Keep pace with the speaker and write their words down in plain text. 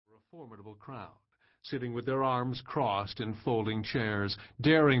formidable crowd, sitting with their arms crossed in folding chairs,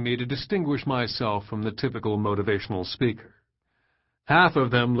 daring me to distinguish myself from the typical motivational speaker. Half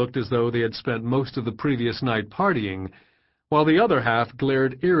of them looked as though they had spent most of the previous night partying, while the other half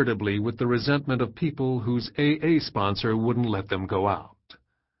glared irritably with the resentment of people whose AA sponsor wouldn't let them go out.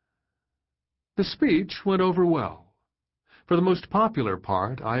 The speech went over well. For the most popular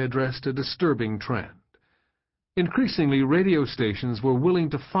part, I addressed a disturbing trend. Increasingly, radio stations were willing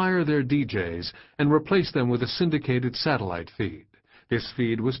to fire their DJs and replace them with a syndicated satellite feed. This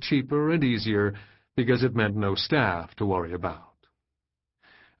feed was cheaper and easier because it meant no staff to worry about.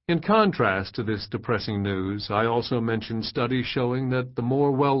 In contrast to this depressing news, I also mentioned studies showing that the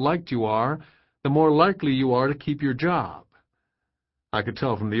more well-liked you are, the more likely you are to keep your job. I could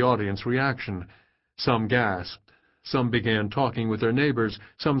tell from the audience reaction. Some gasped. Some began talking with their neighbors,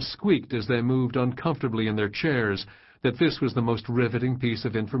 some squeaked as they moved uncomfortably in their chairs, that this was the most riveting piece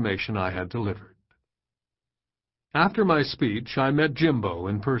of information I had delivered. After my speech, I met Jimbo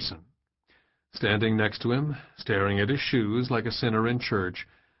in person. Standing next to him, staring at his shoes like a sinner in church,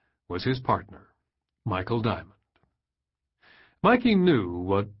 was his partner, Michael Diamond. Mikey knew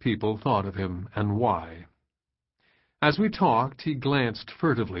what people thought of him and why. As we talked, he glanced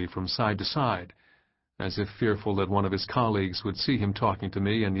furtively from side to side, as if fearful that one of his colleagues would see him talking to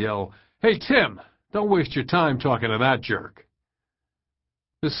me and yell, "Hey, Tim, don't waste your time talking to that jerk."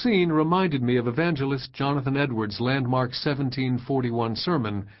 The scene reminded me of evangelist Jonathan Edwards' landmark 1741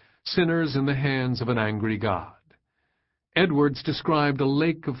 sermon, Sinners in the Hands of an Angry God. Edwards described a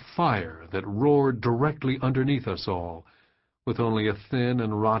lake of fire that roared directly underneath us all, with only a thin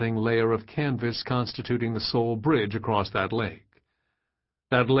and rotting layer of canvas constituting the sole bridge across that lake.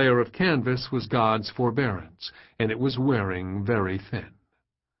 That layer of canvas was God's forbearance, and it was wearing very thin.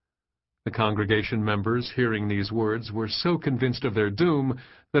 The congregation members, hearing these words, were so convinced of their doom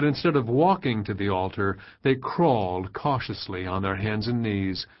that instead of walking to the altar, they crawled cautiously on their hands and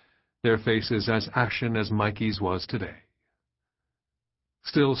knees, their faces as ashen as Mikey's was today.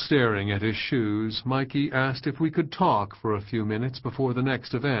 Still staring at his shoes, Mikey asked if we could talk for a few minutes before the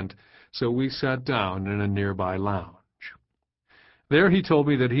next event, so we sat down in a nearby lounge. There he told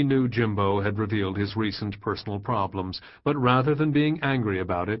me that he knew Jimbo had revealed his recent personal problems, but rather than being angry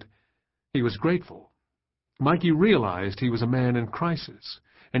about it, he was grateful. Mikey realized he was a man in crisis,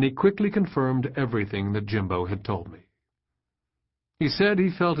 and he quickly confirmed everything that Jimbo had told me. He said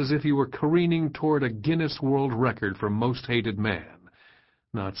he felt as if he were careening toward a Guinness World Record for most hated man,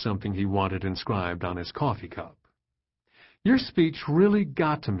 not something he wanted inscribed on his coffee cup. "Your speech really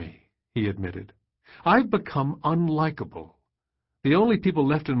got to me," he admitted. "I've become unlikable. The only people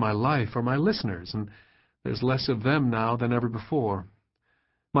left in my life are my listeners, and there's less of them now than ever before.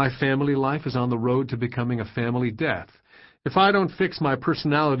 My family life is on the road to becoming a family death. If I don't fix my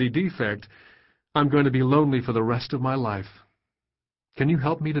personality defect, I'm going to be lonely for the rest of my life. Can you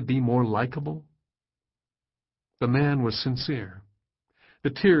help me to be more likable?" The man was sincere.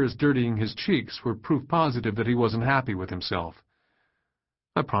 The tears dirtying his cheeks were proof positive that he wasn't happy with himself.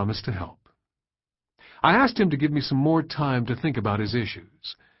 I promised to help. I asked him to give me some more time to think about his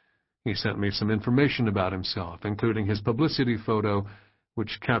issues. He sent me some information about himself, including his publicity photo,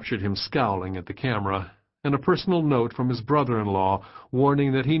 which captured him scowling at the camera, and a personal note from his brother-in-law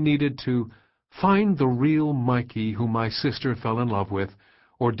warning that he needed to find the real Mikey who my sister fell in love with,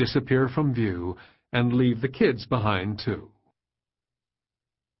 or disappear from view, and leave the kids behind, too.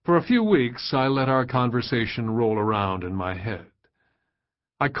 For a few weeks, I let our conversation roll around in my head.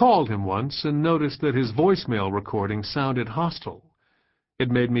 I called him once and noticed that his voicemail recording sounded hostile. It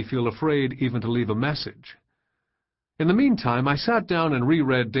made me feel afraid even to leave a message. In the meantime, I sat down and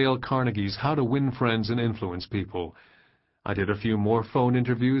reread Dale Carnegie's How to Win Friends and Influence People. I did a few more phone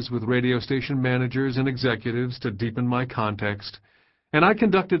interviews with radio station managers and executives to deepen my context, and I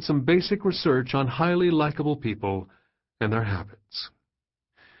conducted some basic research on highly likable people and their habits.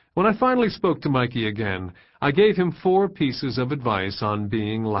 When I finally spoke to Mikey again, I gave him 4 pieces of advice on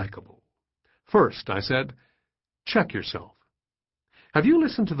being likable. First, I said, check yourself. Have you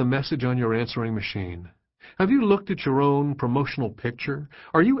listened to the message on your answering machine? Have you looked at your own promotional picture?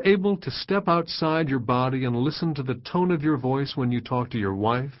 Are you able to step outside your body and listen to the tone of your voice when you talk to your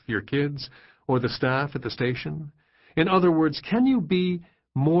wife, your kids, or the staff at the station? In other words, can you be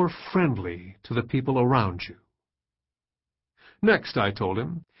more friendly to the people around you? Next, I told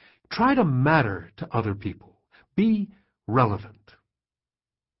him, try to matter to other people. Be relevant.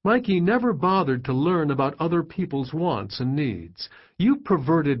 Mikey never bothered to learn about other people's wants and needs. You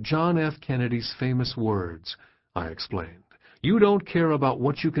perverted John F. Kennedy's famous words, I explained. You don't care about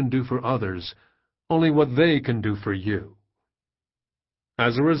what you can do for others, only what they can do for you.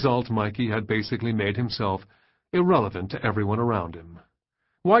 As a result, Mikey had basically made himself irrelevant to everyone around him.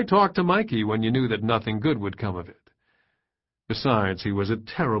 Why talk to Mikey when you knew that nothing good would come of it? Besides, he was a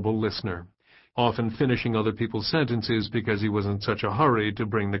terrible listener, often finishing other people's sentences because he was in such a hurry to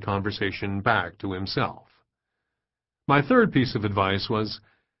bring the conversation back to himself. My third piece of advice was,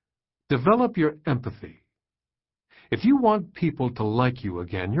 develop your empathy. If you want people to like you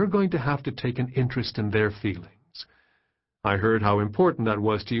again, you're going to have to take an interest in their feelings. I heard how important that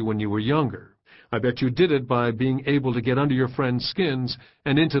was to you when you were younger. I bet you did it by being able to get under your friends' skins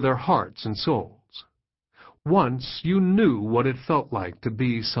and into their hearts and souls. Once you knew what it felt like to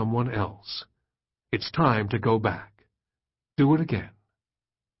be someone else. It's time to go back. Do it again.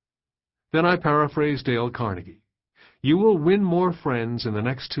 Then I paraphrased Dale Carnegie. You will win more friends in the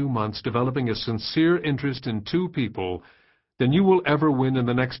next 2 months developing a sincere interest in 2 people than you will ever win in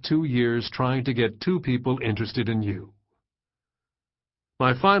the next 2 years trying to get 2 people interested in you.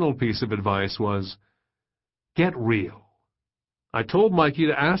 My final piece of advice was, get real. I told Mikey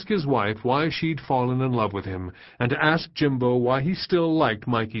to ask his wife why she'd fallen in love with him, and to ask Jimbo why he still liked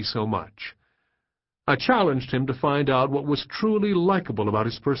Mikey so much. I challenged him to find out what was truly likable about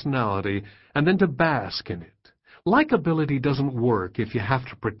his personality, and then to bask in it. Likeability doesn't work if you have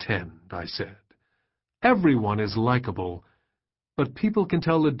to pretend, I said. Everyone is likable, but people can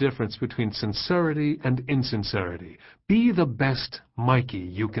tell the difference between sincerity and insincerity. Be the best Mikey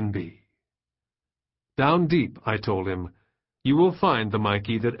you can be. Down deep, I told him, you will find the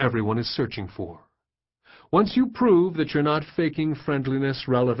Mikey that everyone is searching for. Once you prove that you're not faking friendliness,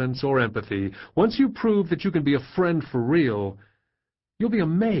 relevance, or empathy, once you prove that you can be a friend for real, you'll be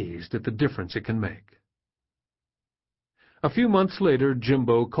amazed at the difference it can make. A few months later,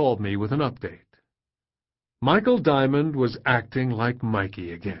 Jimbo called me with an update. Michael Diamond was acting like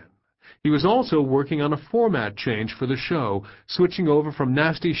Mikey again. He was also working on a format change for the show, switching over from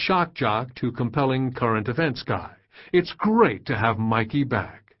nasty shock jock to compelling current events guy. It's great to have Mikey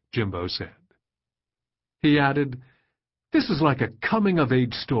back, Jimbo said. He added, this is like a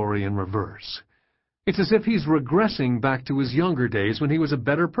coming-of-age story in reverse. It's as if he's regressing back to his younger days when he was a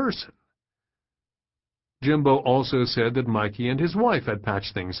better person. Jimbo also said that Mikey and his wife had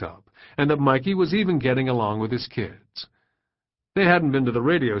patched things up, and that Mikey was even getting along with his kids. They hadn't been to the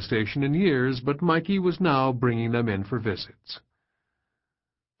radio station in years, but Mikey was now bringing them in for visits.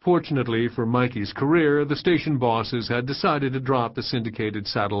 Fortunately for Mikey's career, the station bosses had decided to drop the syndicated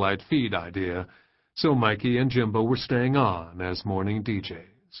satellite feed idea, so Mikey and Jimbo were staying on as morning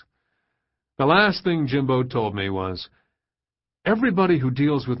DJs. The last thing Jimbo told me was, everybody who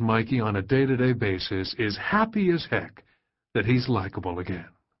deals with Mikey on a day-to-day basis is happy as heck that he's likable again.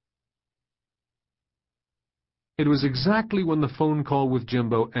 It was exactly when the phone call with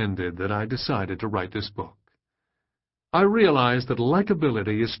Jimbo ended that I decided to write this book. I realized that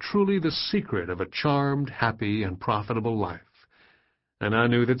likability is truly the secret of a charmed, happy, and profitable life, and I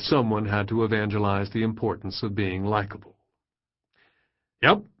knew that someone had to evangelize the importance of being likable.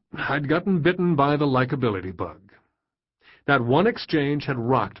 Yep, I'd gotten bitten by the likability bug. That one exchange had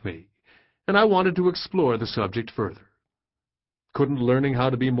rocked me, and I wanted to explore the subject further. Couldn't learning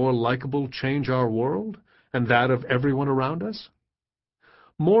how to be more likable change our world, and that of everyone around us?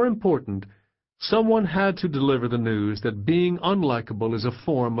 More important, someone had to deliver the news that being unlikable is a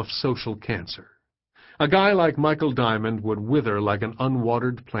form of social cancer. A guy like Michael Diamond would wither like an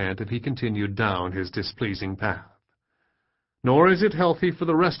unwatered plant if he continued down his displeasing path. Nor is it healthy for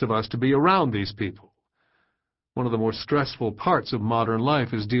the rest of us to be around these people. One of the more stressful parts of modern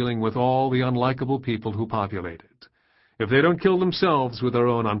life is dealing with all the unlikable people who populate it. If they don't kill themselves with their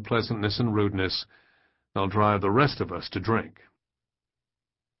own unpleasantness and rudeness, they'll drive the rest of us to drink.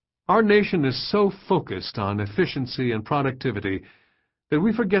 Our nation is so focused on efficiency and productivity that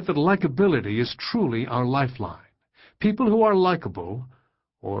we forget that likability is truly our lifeline. People who are likable,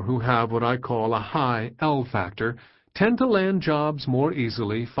 or who have what I call a high L factor, tend to land jobs more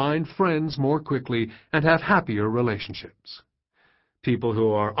easily, find friends more quickly, and have happier relationships. People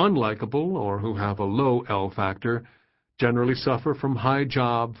who are unlikable, or who have a low L factor, generally suffer from high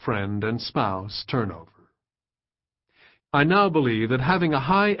job, friend, and spouse turnover. I now believe that having a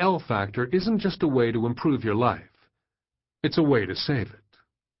high L factor isn't just a way to improve your life. It's a way to save it.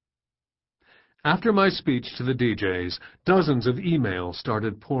 After my speech to the DJs, dozens of emails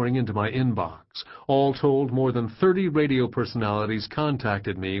started pouring into my inbox. All told, more than 30 radio personalities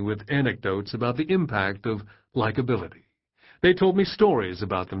contacted me with anecdotes about the impact of likability. They told me stories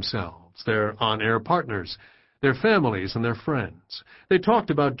about themselves, their on-air partners, their families, and their friends. They talked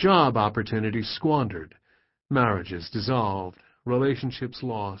about job opportunities squandered, marriages dissolved, relationships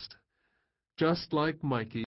lost, just like Mikey.